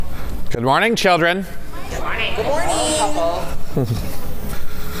Good morning, children. Good morning. Good morning.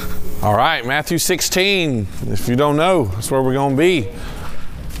 All right, Matthew 16. If you don't know, that's where we're going to be.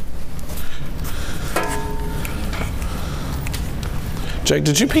 Jake,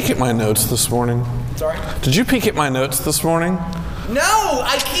 did you peek at my notes this morning? Sorry? Did you peek at my notes this morning? No,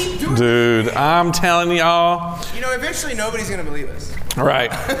 I keep doing it. Dude, I'm telling y'all. You know, eventually nobody's going to believe us. Right.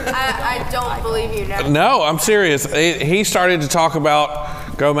 I don't believe you now. No, I'm serious. He started to talk about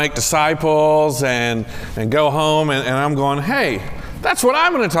go make disciples and go home, and I'm going, hey, that's what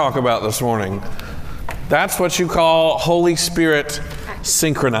I'm going to talk about this morning. That's what you call Holy Spirit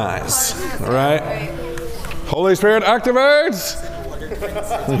synchronize, right? Holy Spirit activates.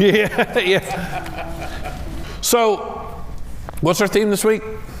 Yeah. So, what's our theme this week?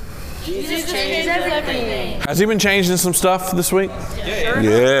 Jesus changes everything. Has he been changing some stuff this week?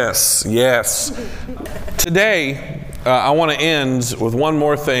 Yes. Today, I want to end with one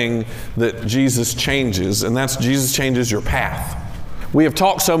more thing that Jesus changes, and that's Jesus changes your path. We have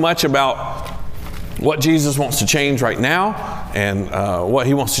talked so much about what Jesus wants to change right now and what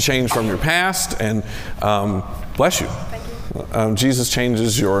he wants to change from your past, and bless you. Thank you. Jesus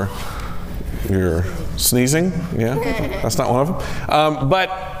changes your sneezing. Yeah, that's not one of them.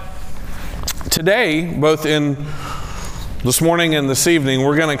 But today, both in this morning and this evening,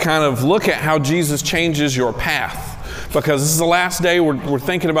 we're going to kind of look at how Jesus changes your path. Because this is the last day we're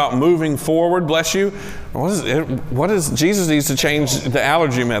thinking about moving forward. Bless you. What is Jesus needs to change the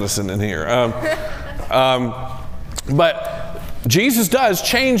allergy medicine in here. But Jesus does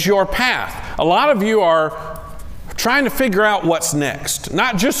change your path. A lot of you are trying to figure out what's next.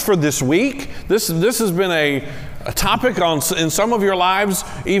 Not just for this week. This has been a topic in some of your lives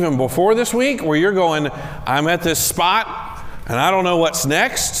even before this week, where you're going, I'm at this spot and I don't know what's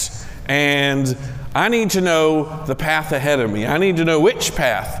next, and I need to know the path ahead of me. I need to know which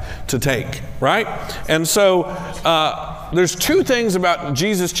path to take, right? And so there's two things about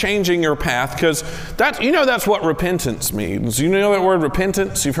Jesus changing your path, because that's what repentance means. You know that word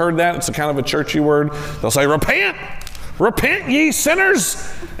repentance? You've heard that? It's a kind of a churchy word. They'll say, repent ye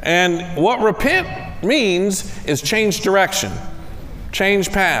sinners. And what repent means is change direction,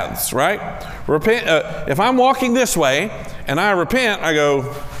 change paths, right? Repent. If I'm walking this way and I repent, I go,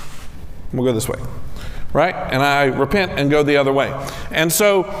 I'm going to go this way. Right? And I repent and go the other way. And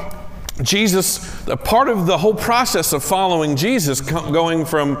so Jesus, a part of the whole process of following Jesus, going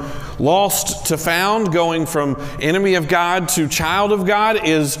from lost to found, going from enemy of God to child of God,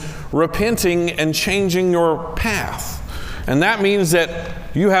 is repenting and changing your path. And that means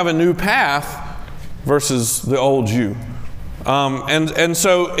that you have a new path versus the old you. And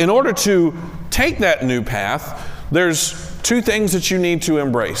so in order to take that new path, there's two things that you need to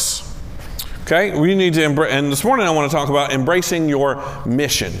embrace. Okay, we need to embrace, and this morning I want to talk about embracing your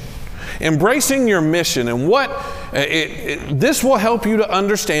mission. Embracing your mission, and this will help you to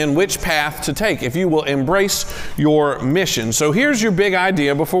understand which path to take if you will embrace your mission. So here's your big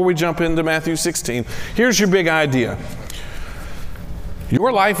idea before we jump into Matthew 16. Here's your big idea.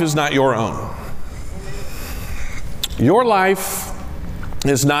 Your life is not your own. Your life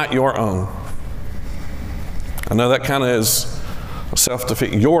is not your own. I know that kind of is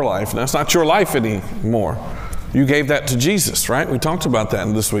self-defeat. Your life. That's not your life anymore. You gave that to Jesus, right? We talked about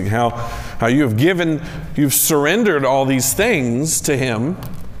that this week, how you've surrendered all these things to him.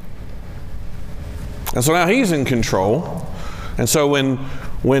 And so now he's in control. And so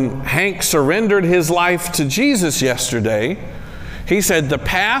when Hank surrendered his life to Jesus yesterday, he said, the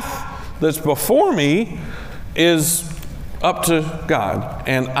path that's before me is up to God.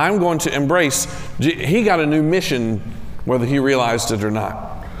 And I'm going to embrace. He got a new mission, whether he realized it or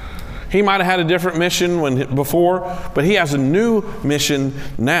not. He might have had a different mission before, but he has a new mission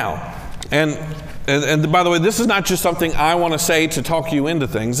now. And by the way, this is not just something I want to say to talk you into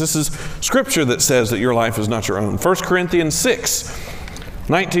things. This is Scripture that says that your life is not your own. 1 Corinthians 6,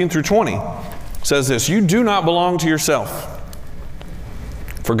 19 through 20 says this, you do not belong to yourself,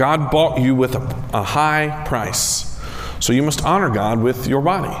 for God bought you with a high price. So you must honor God with your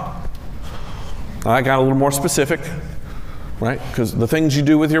body. I got a little more specific. Right? Because the things you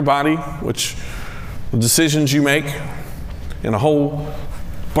do with your body, which the decisions you make in a whole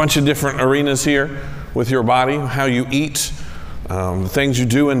bunch of different arenas here with your body, how you eat, the things you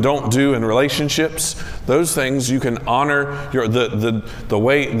do and don't do in relationships, those things you can honor. The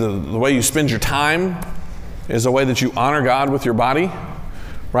way you spend your time is a way that you honor God with your body.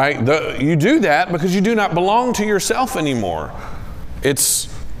 Right? You do that because you do not belong to yourself anymore. It's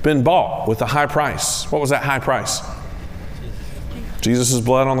been bought with a high price. What was that high price? Jesus'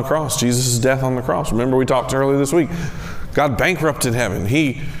 blood on the cross, Jesus' death on the cross. Remember we talked earlier this week. God bankrupted heaven.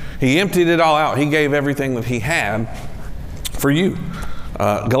 He He emptied it all out. He gave everything that he had for you.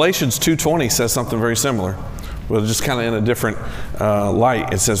 Galatians 2:20 says something very similar, but just kind of in a different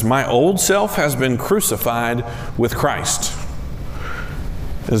light. It says, my old self has been crucified with Christ.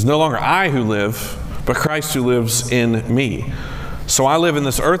 It is no longer I who live, but Christ who lives in me. So I live in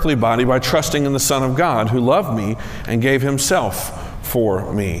this earthly body by trusting in the Son of God who loved me and gave himself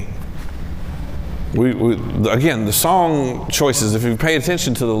for me. Again, the song choices, if you pay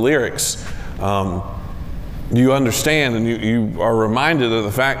attention to the lyrics, you understand and you are reminded of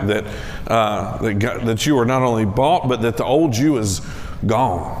the fact that, that you are not only bought, but that the old you is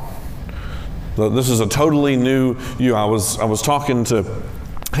gone. This is a totally new you. I was talking to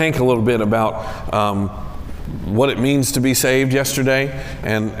Hank a little bit about what it means to be saved yesterday,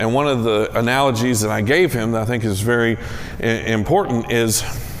 and one of the analogies that I gave him that I think is very important is,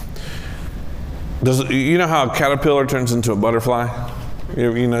 you know how a caterpillar turns into a butterfly?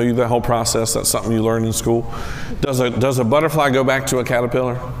 You know that whole process. That's something you learn in school. Does a butterfly go back to a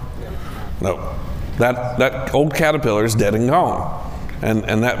caterpillar? No. That old caterpillar is dead and gone.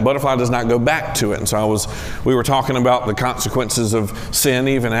 And that butterfly does not go back to it. And so we were talking about the consequences of sin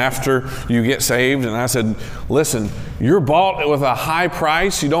even after you get saved. And I said, listen, you're bought with a high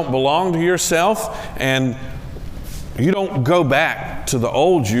price. You don't belong to yourself. And you don't go back to the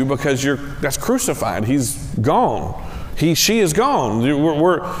old you because that's crucified. He's gone. She is gone.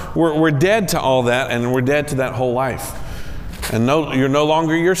 We're dead to all that, and we're dead to that whole life. And you're no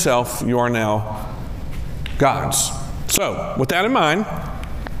longer yourself. You are now God's. So, with that in mind,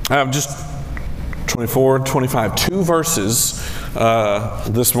 I have just 24, 25, 2 verses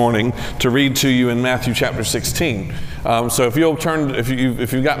this morning to read to you in Matthew chapter 16. So if you'll turn, if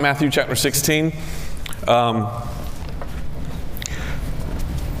you've got Matthew chapter 16,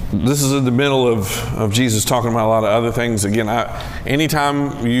 this is in the middle of Jesus talking about a lot of other things. Again,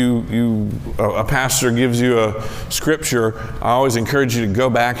 anytime a pastor gives you a scripture, I always encourage you to go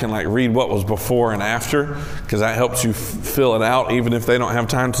back and read what was before and after, because that helps you fill it out, even if they don't have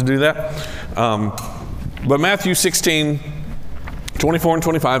time to do that. But Matthew 16, 24 and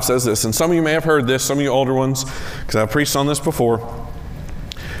 25 says this, and some of you may have heard this, some of you older ones, because I've preached on this before.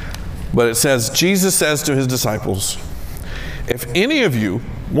 But it says, Jesus says to his disciples, if any of you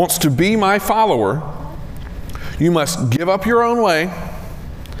wants to be my follower, you must give up your own way,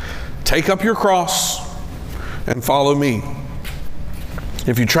 take up your cross, and follow me.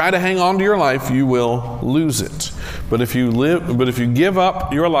 If you try to hang on to your life, you will lose it. But if you give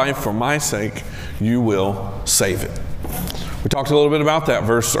up your life for my sake, you will save it. We talked a little bit about that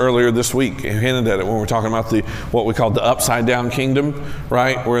verse earlier this week. You hinted at it when we were talking about what we called the upside down kingdom,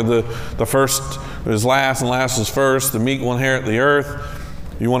 right? Where the first is last and last is first. The meek will inherit the earth.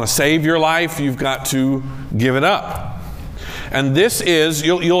 You want to save your life, you've got to give it up. And this is,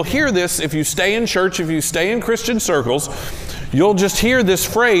 you'll hear this if you stay in church, if you stay in Christian circles, you'll just hear this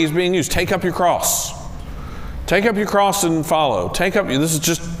phrase being used, take up your cross. Take up your cross and follow. This is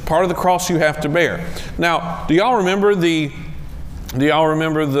just part of the cross you have to bear. Now, do y'all remember the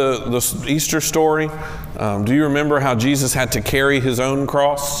Easter story? Do you remember how Jesus had to carry his own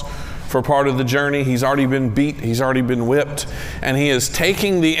cross for part of the journey? He's already been beat, he's already been whipped, and he is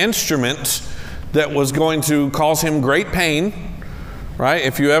taking the instrument that was going to cause him great pain, right?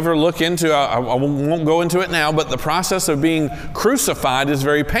 If you ever look into, I won't go into it now, but the process of being crucified is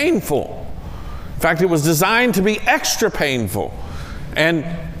very painful. In fact, it was designed to be extra painful. And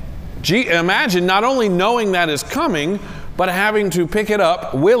imagine not only knowing that is coming, but having to pick it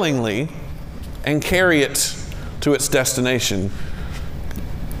up willingly and carry it to its destination.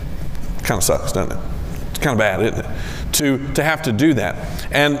 Kind of sucks, doesn't it? It's kind of bad, isn't it? To have to do that.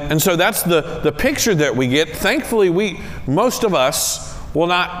 And so that's the picture that we get. Thankfully, most of us will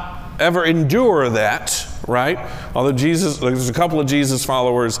not ever endure that, right? Although there's a couple of Jesus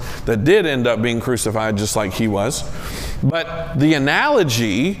followers that did end up being crucified just like he was. But the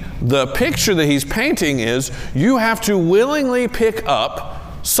analogy, the picture that he's painting is you have to willingly pick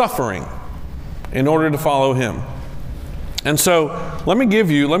up suffering in order to follow him. And so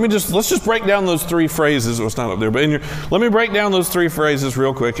let's just break down those 3 phrases. Well, it's not up there, but let me break down those 3 phrases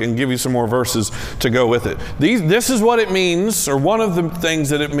real quick and give you some more verses to go with it. This is what it means, or one of the things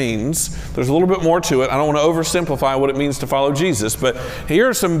that it means. There's a little bit more to it. I don't want to oversimplify what it means to follow Jesus, but here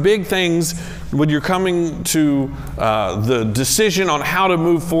are some big things when you're coming to the decision on how to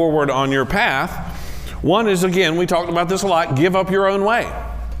move forward on your path. One is, again, we talked about this a lot, give up your own way.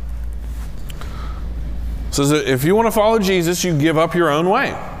 So if you want to follow Jesus, you give up your own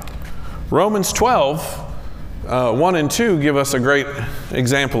way. Romans 12, 1 and 2 give us a great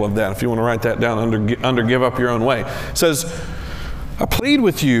example of that. If you want to write that down under give up your own way. It says, I plead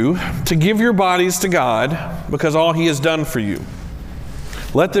with you to give your bodies to God because all He has done for you.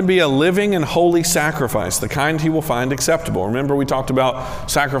 Let them be a living and holy sacrifice, the kind He will find acceptable. Remember, we talked about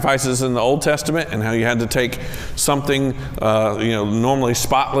sacrifices in the Old Testament and how you had to take something, normally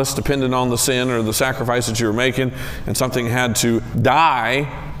spotless, depending on the sin or the sacrifice that you were making, and something had to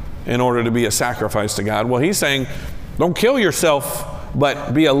die in order to be a sacrifice to God. Well, He's saying, don't kill yourself,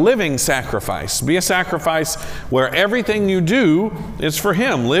 but be a living sacrifice. Be a sacrifice where everything you do is for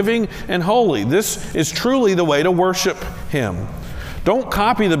Him, living and holy. This is truly the way to worship Him. Don't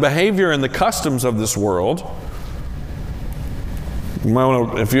copy the behavior and the customs of this world. You might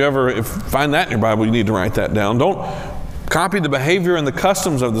want to, if you find that in your Bible, you need to write that down. Don't copy the behavior and the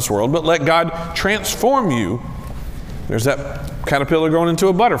customs of this world, but let God transform you. There's that caterpillar going into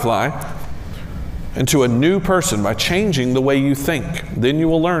a butterfly, into a new person by changing the way you think. Then you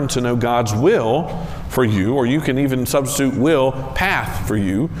will learn to know God's will for you, or you can even substitute will, path for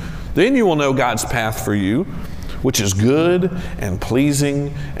you. Then you will know God's path for you, which is good and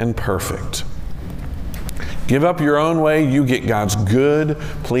pleasing and perfect. Give up your own way, you get God's good,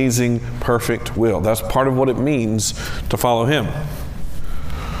 pleasing, perfect will. That's part of what it means to follow Him.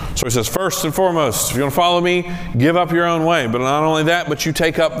 So He says, first and foremost, if you want to follow me, give up your own way. But not only that, but you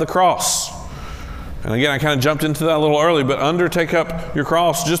take up the cross. And again, I kind of jumped into that a little early, but under take up your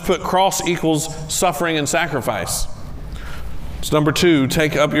cross, just put cross equals suffering and sacrifice. It's number 2,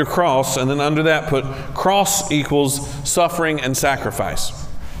 take up your cross, and then under that put cross equals suffering and sacrifice.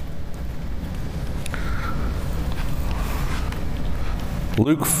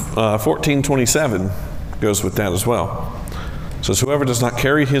 Luke 14:27 goes with that as well. It says, whoever does not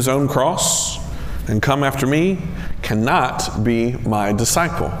carry his own cross and come after me cannot be my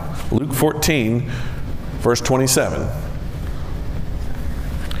disciple. Luke 14, verse 27.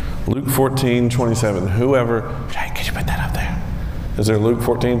 Luke 14:27. Whoever, hey, could you put that up there? Is there Luke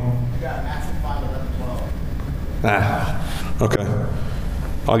 14? Yeah, Matthew 5:11-12. Okay.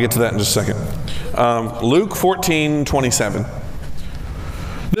 I'll get to that in just a second. Luke 14:27.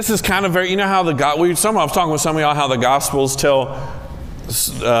 This is kind of very, you know how I was talking with some of y'all how the Gospels tell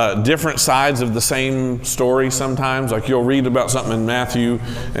different sides of the same story sometimes. Like you'll read about something in Matthew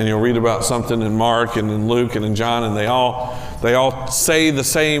and you'll read about something in Mark and in Luke and in John, and they all say the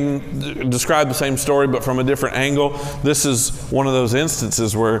same, describe the same story but from a different angle. This is one of those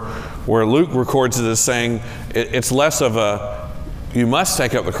instances where Luke records it as saying it's less of a you must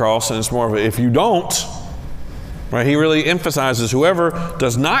take up the cross and it's more of a if you don't. Right? He really emphasizes whoever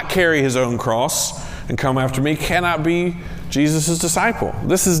does not carry his own cross and come after me cannot be Jesus' disciple.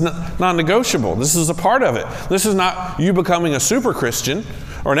 This is non-negotiable. This is a part of it. This is not you becoming a super Christian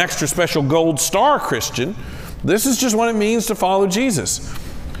or an extra special gold star Christian. This is just what it means to follow Jesus.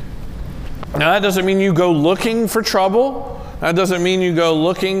 Now that doesn't mean you go looking for trouble. That doesn't mean you go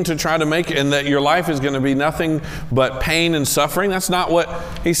looking to try to make it and that your life is going to be nothing but pain and suffering. That's not what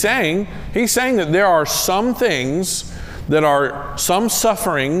he's saying. He's saying that there are some things that are some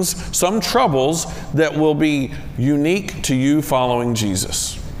sufferings, some troubles that will be unique to you following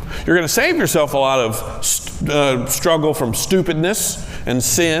Jesus. You're going to save yourself a lot of struggle from stupidness and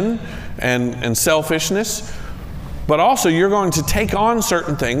sin and selfishness, but also you're going to take on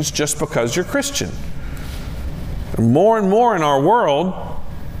certain things just because you're Christian. More and more in our world,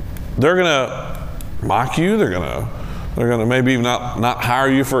 they're going to mock you. They're going to maybe not hire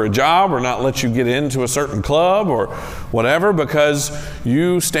you for a job or not let you get into a certain club or whatever because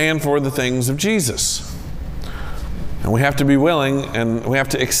you stand for the things of Jesus. And we have to be willing and we have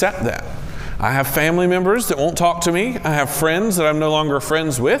to accept that. I have family members that won't talk to me. I have friends that I'm no longer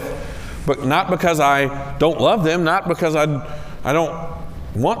friends with, but not because I don't love them, not because I don't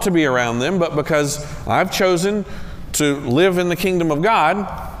want to be around them, but because I've chosen to live in the kingdom of God,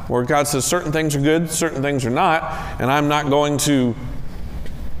 where God says certain things are good, certain things are not, and I'm not going to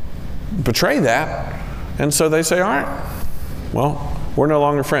betray that. And so they say, all right, well, we're no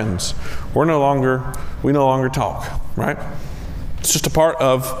longer friends. We no longer talk, right? It's just a part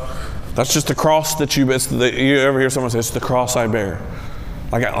of, that's just the cross that you ever hear someone say, it's the cross I bear.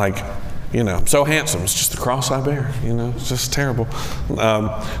 I'm so handsome. It's just the cross I bear. It's just terrible.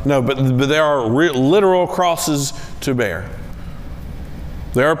 No, but there are literal crosses to bear.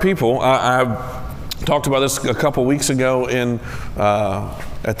 There are people. I talked about this a couple weeks ago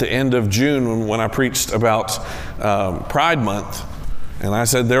at the end of June when I preached about Pride Month, and I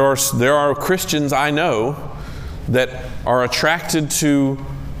said there are Christians I know that are attracted to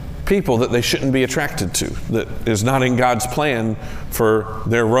people that they shouldn't be attracted to, that is not in God's plan for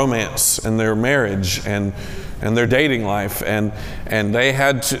their romance and their marriage and their dating life, and they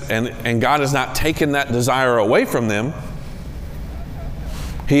had to, and God has not taken that desire away from them,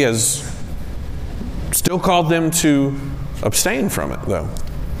 He has still called them to abstain from it, though.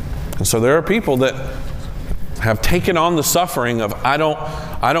 And so there are people that have taken on the suffering of, I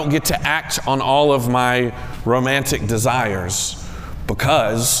don't get to act on all of my romantic desires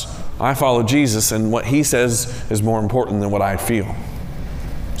because I follow Jesus and what he says is more important than what I feel.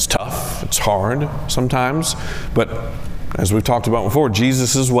 It's tough, it's hard sometimes, but as we've talked about before,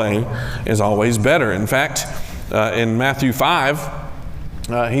 Jesus' way is always better. In fact, in Matthew 5,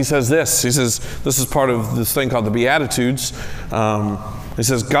 he says this. He says, this is part of this thing called the Beatitudes. He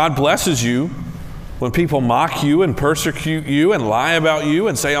says, God blesses you when people mock you and persecute you and lie about you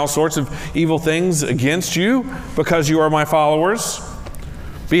and say all sorts of evil things against you because you are my followers.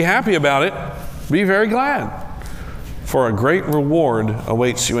 Be happy about it. Be very glad. For a great reward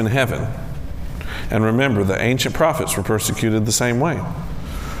awaits you in heaven. And remember, the ancient prophets were persecuted the same way.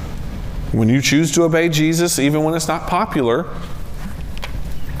 When you choose to obey Jesus, even when it's not popular,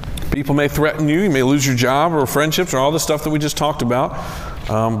 people may threaten you. You may lose your job or friendships or all the stuff that we just talked about.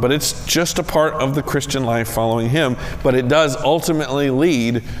 But it's just a part of the Christian life following him. But it does ultimately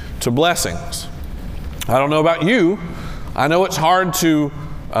lead to blessings. I don't know about you. I know it's hard to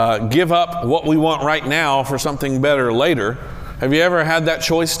give up what we want right now for something better later. Have you ever had that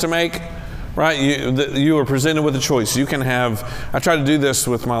choice to make? Right? You are presented with a choice. You can have, I try to do this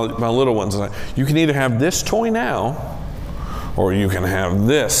with my little ones. You can either have this toy now, or you can have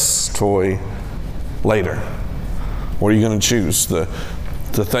this toy later. What are you going to choose? The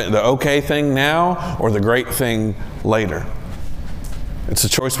okay thing now or the great thing later? It's a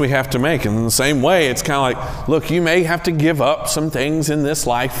choice we have to make. And in the same way, it's kind of like, look, you may have to give up some things in this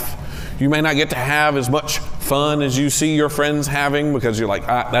life. You may not get to have as much fun as you see your friends having because you're like,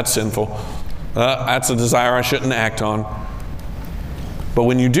 that's sinful. That's a desire I shouldn't act on. But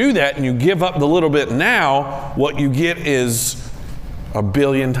when you do that and you give up the little bit now, what you get is a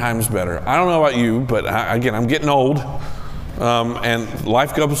billion times better. I don't know about you, but again, I'm getting old. And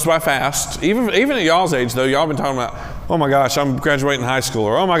life goes by fast. Even at y'all's age, though, y'all been talking about, oh my gosh, I'm graduating high school,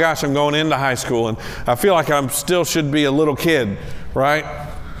 or oh my gosh, I'm going into high school, and I feel like I still should be a little kid, right?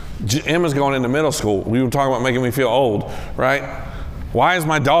 Emma's going into middle school. We were talking about making me feel old, right? Why is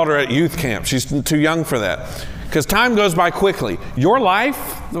my daughter at youth camp? She's too young for that. Because time goes by quickly. Your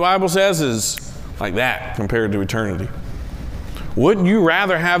life, the Bible says, is like that compared to eternity. Wouldn't you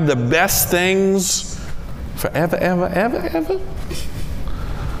rather have the best things forever, ever, ever, ever?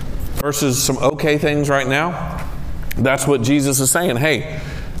 Versus some okay things right now? That's what Jesus is saying. Hey,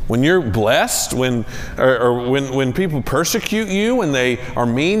 when you're blessed, when people persecute you, when they are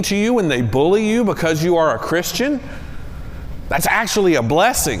mean to you, when they bully you because you are a Christian, that's actually a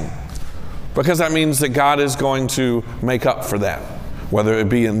blessing. Because that means that God is going to make up for that, whether it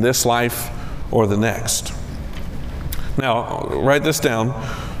be in this life or the next. Now, write this down.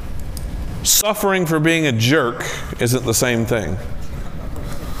 Suffering for being a jerk isn't the same thing.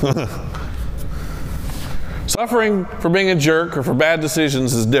 Suffering for being a jerk or for bad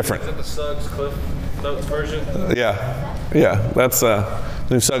decisions is different. Is that the Suggs Cliff Notes version? Yeah, that's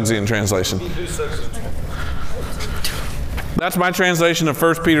New Suggsian translation. That's my translation of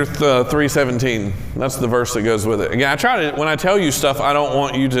 1 Peter 3:17. That's the verse that goes with it. Again, I try to, when I tell you stuff, I don't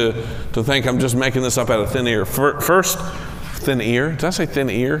want you to think I'm just making this up out of thin ear. First, thin ear? Did I say thin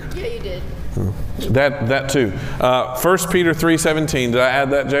ear? Yeah, you did. That too. 1 Peter 3:17. Did I add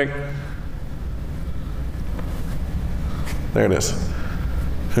that, Jake? There it is.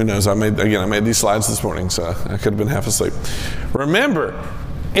 Who knows? I made these slides this morning, so I could have been half asleep. Remember,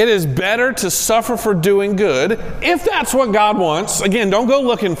 it is better to suffer for doing good, if that's what God wants. Again, don't go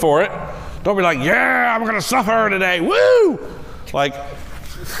looking for it. Don't be like, yeah, I'm going to suffer today. Woo! Like,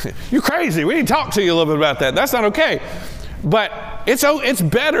 you're crazy. We need to talk to you a little bit about that. That's not okay. But it's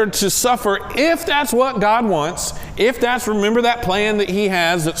better to suffer if that's what God wants. If that's, remember that plan that he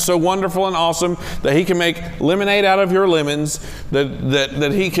has that's so wonderful and awesome, that he can make lemonade out of your lemons,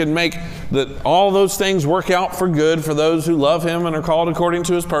 that he can make that all those things work out for good for those who love him and are called according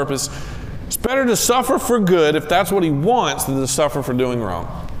to his purpose. It's better to suffer for good if that's what he wants than to suffer for doing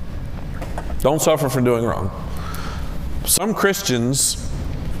wrong. Don't suffer for doing wrong. Some Christians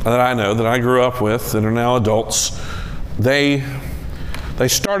that I know, that I grew up with, that are now adults, they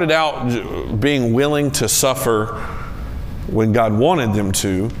started out being willing to suffer when God wanted them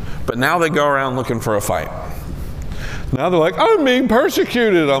to, but now they go around looking for a fight. Now they're like, I'm being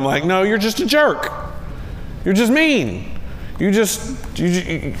persecuted. I'm like, no, you're just a jerk. You're just mean. You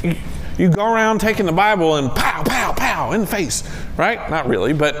go around taking the Bible and pow, pow, pow in the face, right? Not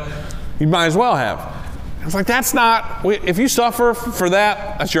really, but you might as well have. It's like, that's not, if you suffer for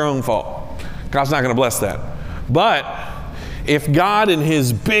that, that's your own fault. God's not going to bless that. But if God in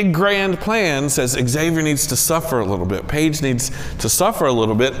his big grand plan says Xavier needs to suffer a little bit, Paige needs to suffer a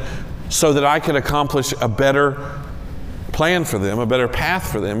little bit so that I can accomplish a better plan for them, a better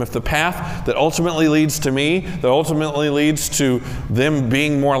path for them, if the path that ultimately leads to me, that ultimately leads to them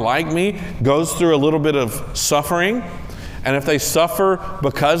being more like me, goes through a little bit of suffering, and if they suffer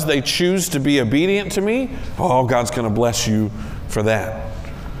because they choose to be obedient to me, oh, God's going to bless you for that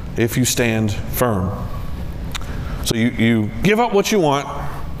if you stand firm. So you give up what you want,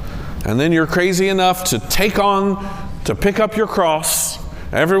 and then you're crazy enough to pick up your cross.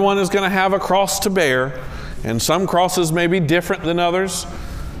 Everyone is going to have a cross to bear, and some crosses may be different than others,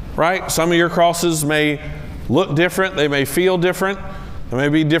 right? Some of your crosses may look different. They may feel different. There may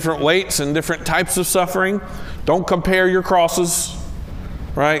be different weights and different types of suffering. Don't compare your crosses,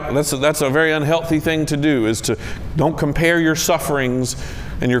 right? That's a very unhealthy thing to do, is to don't compare your sufferings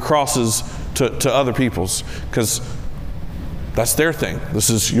and your crosses to other people's, because that's their thing. This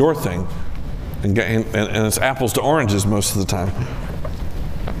is your thing. And it's apples to oranges most of the time.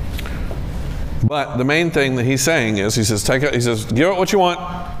 But the main thing that he's saying is, he says, give up what you want,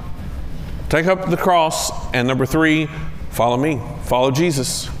 take up the cross, and number 3, follow me, follow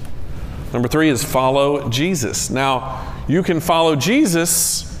Jesus. Number 3 is follow Jesus. Now, you can follow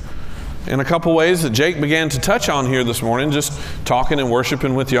Jesus in a couple ways that Jake began to touch on here this morning, just talking and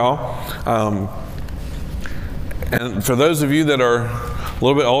worshiping with y'all. And for those of you that are a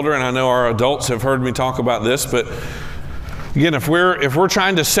little bit older, and I know our adults have heard me talk about this, but again, if we're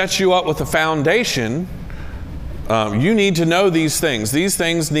trying to set you up with a foundation, you need to know these things. These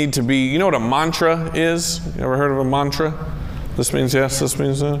things need to be, you know what a mantra is? You ever heard of a mantra? This means yes, this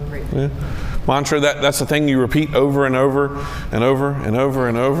means no. Yeah. Mantra, that's the thing you repeat over and over and over and over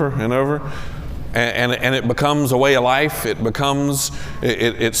and over and over. And it becomes a way of life.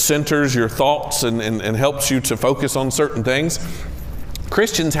 It centers your thoughts and helps you to focus on certain things.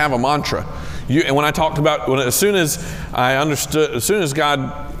 Christians have a mantra. And when I talked about, as soon as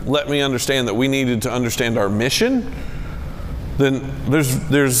God let me understand that we needed to understand our mission, then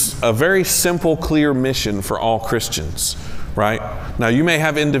there's a very simple, clear mission for all Christians, right? Now, you may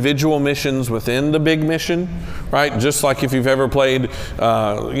have individual missions within the big mission, right? Just like if you've ever played,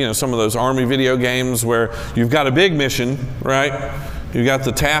 some of those Army video games where you've got a big mission, right? You've got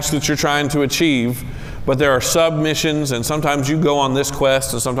the task that you're trying to achieve, but there are sub-missions, and sometimes you go on this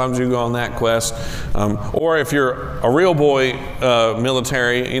quest, and sometimes you go on that quest. Or if you're a real boy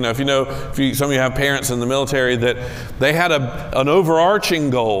military, some of you have parents in the military that they had an overarching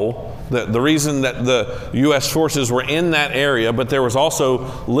goal. The reason that the U.S. forces were in that area, but there was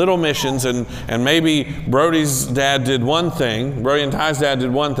also little missions, and maybe Brody's dad did one thing, Brody and Ty's dad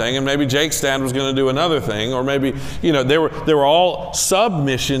did one thing, and maybe Jake's dad was going to do another thing, or maybe, there were all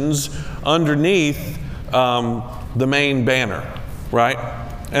sub-missions underneath the main banner, right?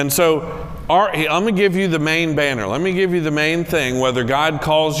 And so I'm going to give you the main banner. Let me give you the main thing, whether God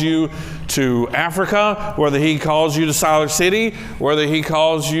calls you to Africa, whether he calls you to Siler City, whether he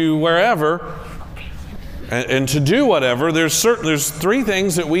calls you wherever, and to do whatever. There's 3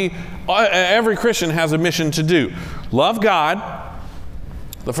 things that every Christian has a mission to do. Love God.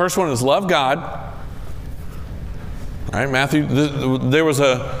 The first one is love God. All right, Matthew, there was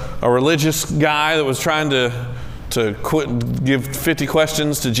a religious guy that was trying to give 50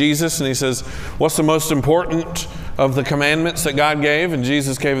 questions to Jesus, and he says, what's the most important of the commandments that God gave? And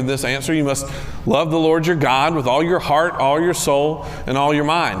Jesus gave him this answer: you must love the Lord your God with all your heart, all your soul, and all your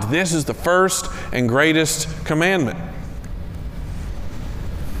mind. This is the first and greatest commandment.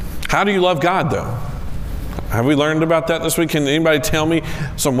 How do you love God, though? Have we learned about that this week? Can anybody tell me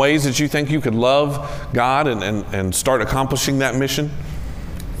some ways that you think you could love God and start accomplishing that mission?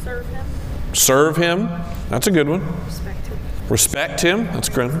 Serve him. Serve him. That's a good one. Respect him. Respect him. That's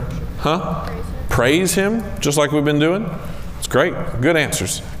a good one. Huh? Praise him, just like we've been doing. It's great. Good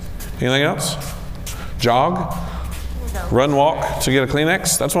answers. Anything else? Jog? No. Run, walk to get a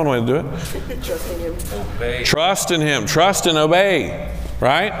Kleenex? That's one way to do it. Trust in him. Obey. Trust in him. Trust and obey.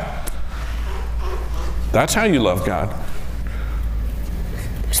 Right? That's how you love God.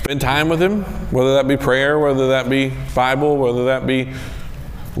 Spend time with him, whether that be prayer, whether that be Bible, whether that be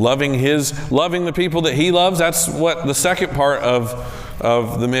loving the people that he loves. That's what the second part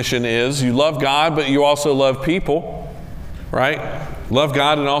of the mission is. You love God, but you also love people, right? Love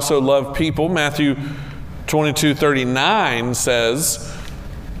God and also love people. Matthew 22:39 says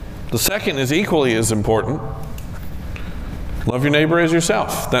the second is equally as important. Love your neighbor as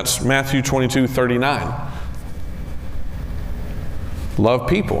yourself. That's Matthew 22:39. Love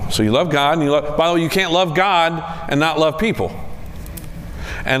people. So you love God, and by the way, you can't love God and not love people.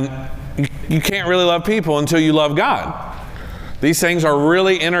 And you can't really love people until you love God. These things are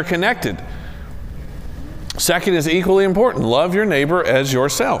really interconnected. Second is equally important. Love your neighbor as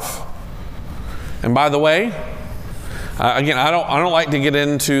yourself. And by the way, again, I don't like to get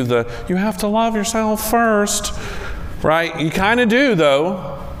into you have to love yourself first, right? You kind of do,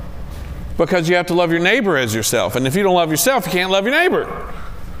 though, because you have to love your neighbor as yourself. And if you don't love yourself, you can't love your neighbor.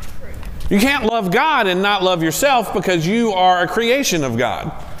 You can't love God and not love yourself because you are a creation of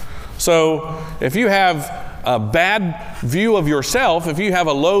God. So if you have a bad view of yourself, if you have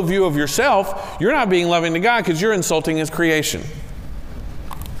a low view of yourself, you're not being loving to God because you're insulting His creation.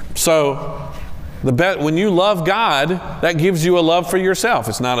 So when you love God, that gives you a love for yourself.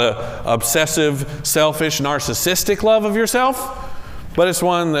 It's not an obsessive, selfish, narcissistic love of yourself, but it's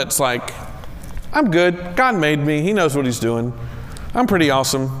one that's like, I'm good. God made me. He knows what He's doing. I'm pretty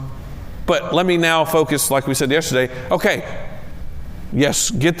awesome. But let me now focus, like we said yesterday. Okay,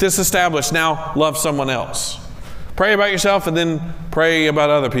 yes, get this established. Now love someone else. Pray about yourself and then pray about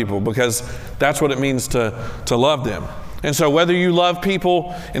other people, because that's what it means to love them. And so whether you love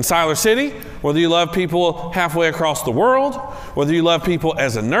people in Siler City, whether you love people halfway across the world, whether you love people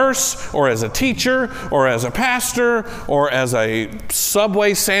as a nurse or as a teacher or as a pastor or as a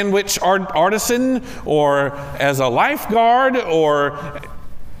Subway sandwich artisan or as a lifeguard, or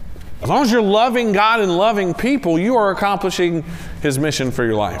as long as you're loving God and loving people, you are accomplishing His mission for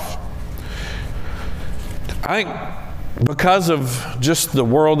your life. I think because of just the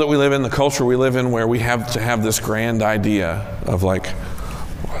world that we live in, the culture we live in, where we have to have this grand idea of like,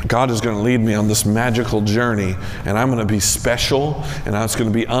 God is going to lead me on this magical journey, and I'm going to be special, and it's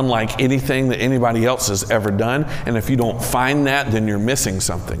going to be unlike anything that anybody else has ever done. And if you don't find that, then you're missing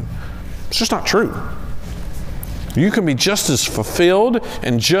something. It's just not true. You can be just as fulfilled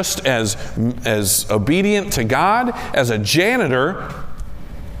and just as obedient to God as a janitor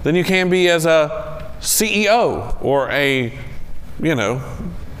than you can be as a CEO or a,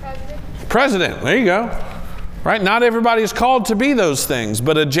 president. There you go. Right? Not everybody is called to be those things,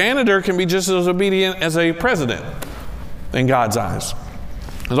 but a janitor can be just as obedient as a president in God's eyes.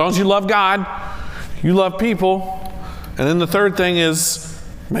 As long as you love God, you love people. And then the third thing is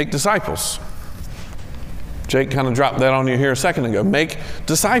make disciples. Jake kind of dropped that on you here a second ago. Make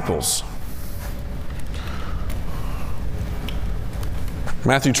disciples.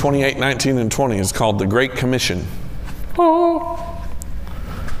 Matthew 28, 19 and 20 is called the Great Commission. Oh.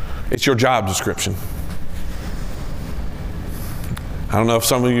 It's your job description. I don't know if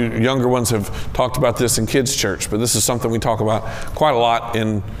some of you younger ones have talked about this in kids' church, but this is something we talk about quite a lot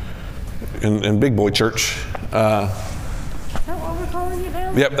in Big Boy Church. Is that what we're calling it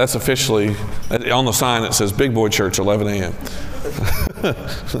now? Yep, that's officially, on the sign it says Big Boy Church, 11 a.m.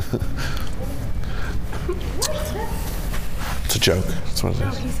 It's a joke. That's what it No,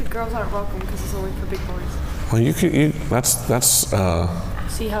 is. he said girls aren't welcome because it's only for big boys. Well, that's.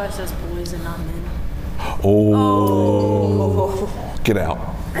 See how it says boys and not men? Oh. Get out.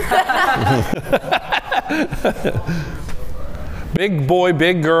 Big boy,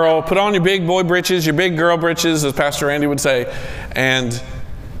 big girl. Put on your big boy britches, your big girl britches, as Pastor Randy would say, and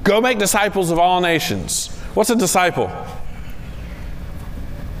go make disciples of all nations. What's a disciple?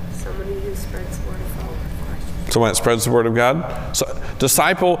 Somebody who spreads the word of God. Someone that spreads the word of God. So,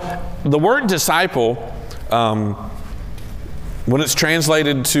 disciple. The word disciple, when it's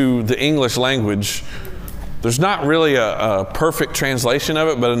translated to the English language, there's not really a perfect translation of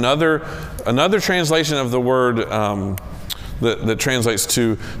it, but another translation of the word that translates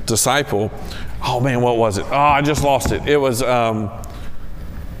to disciple. Oh man, what was it? Oh, I just lost it. It was. Are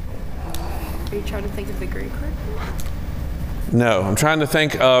you trying to think of the Greek word? No, I'm trying to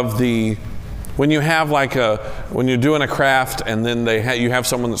think of when you have when you're doing a craft and then you have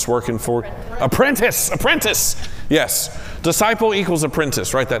someone that's working for apprentice. Yes, disciple equals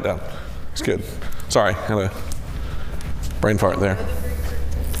apprentice. Write that down. It's good. Sorry, had a brain fart there.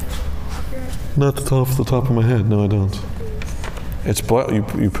 Not off the top of my head. No, I don't. It's what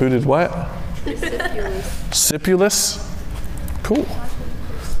you pooted what? Scipulus. Cool.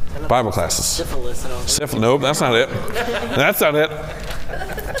 Bible classes. Syphilis. Nope, that's not it. That's not it.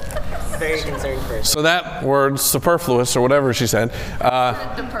 Very concerned person. So that word, superfluous, or whatever she said.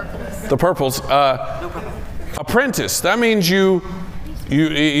 The purples. Apprentice. That means you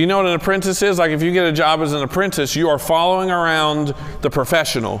know what an apprentice is? Like if you get a job as an apprentice, you are following around the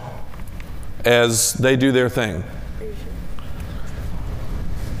professional as they do their thing.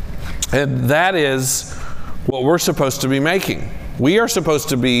 And that is what we're supposed to be making. We are supposed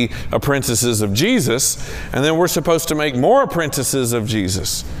to be apprentices of Jesus, and then we're supposed to make more apprentices of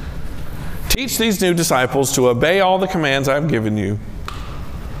Jesus. Teach these new disciples to obey all the commands I've given you.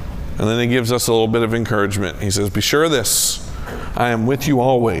 And then he gives us a little bit of encouragement. He says, be sure of this. I am with you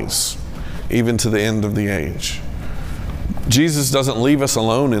always, even to the end of the age. Jesus doesn't leave us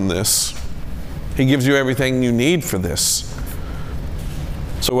alone in this. He gives you everything you need for this.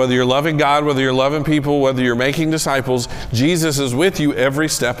 So whether you're loving God, whether you're loving people, whether you're making disciples, Jesus is with you every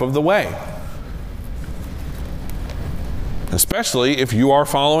step of the way. Especially if you are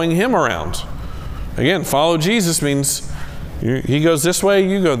following Him around. Again, follow Jesus means He goes this way,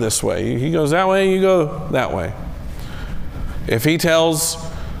 you go this way. He goes that way, you go that way. If He tells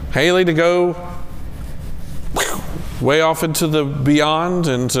Haley to go way off into the beyond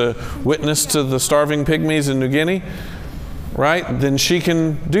and to witness to the starving pygmies in New Guinea, right, then she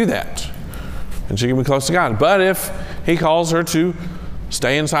can do that. And she can be close to God. But if He calls her to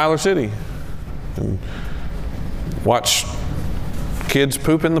stay in Siler City and watch kids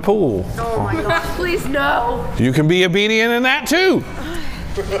poop in the pool, Oh my God, please no. you can be obedient in that too.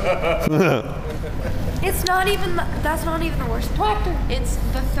 It's not even, that's not even the worst part. It's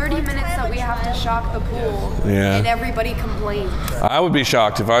the 30 minutes that we have to shock the pool. Yeah. And everybody complains. I would be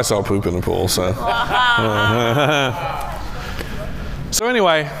shocked if I saw poop in the pool, so. So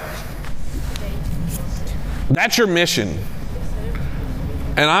anyway, that's your mission.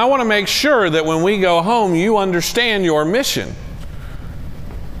 And I want to make sure that when we go home, you understand your mission.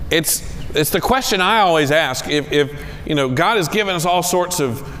 It's the question I always ask. If you know, God has given us all sorts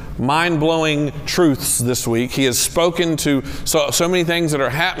of mind-blowing truths this week. He has spoken to so many things that are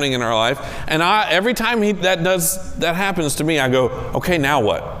happening in our life. And every time that happens to me, I go, okay, now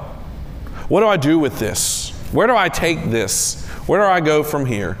what? What do I do with this? Where do I take this? Where do I go from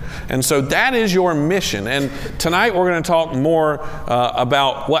here? And so that is your mission. And tonight we're going to talk more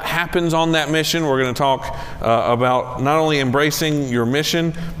about what happens on that mission. We're going to talk about not only embracing your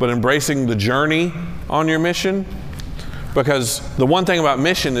mission, but embracing the journey on your mission. Because the one thing about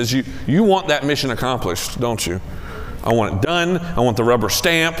mission is you want that mission accomplished, don't you? I want it done. I want the rubber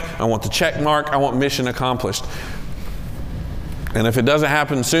stamp. I want the check mark. I want mission accomplished. And if it doesn't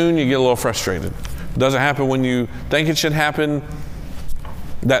happen soon, you get a little frustrated. If it doesn't happen when you think it should happen,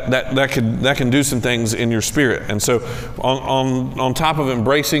 that can do some things in your spirit. And so on top of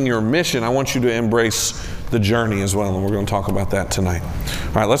embracing your mission, I want you to embrace the journey as well. And we're going to talk about that tonight.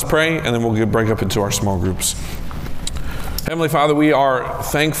 All right, let's pray, and then we'll break up into our small groups. Heavenly Father, we are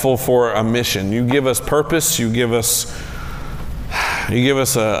thankful for a mission. You give us purpose. You give us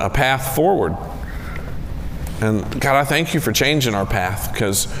a path forward. And God, I thank you for changing our path,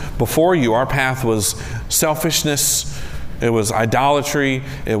 because before you, our path was selfishness, it was idolatry,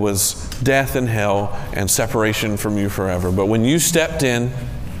 it was death and hell and separation from you forever. But when you stepped in,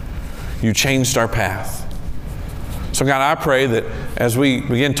 you changed our path. So God, I pray that as we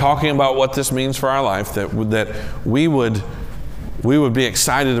begin talking about what this means for our life, that we would be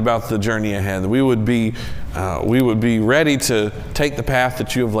excited about the journey ahead. That we would be ready to take the path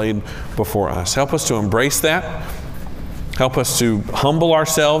that you have laid before us. Help us to embrace that. Help us to humble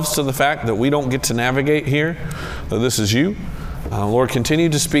ourselves to the fact that we don't get to navigate here, that this is you. Lord, continue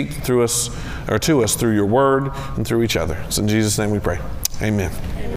to speak through us, or to us, through your word and through each other. It's in Jesus' name we pray. Amen.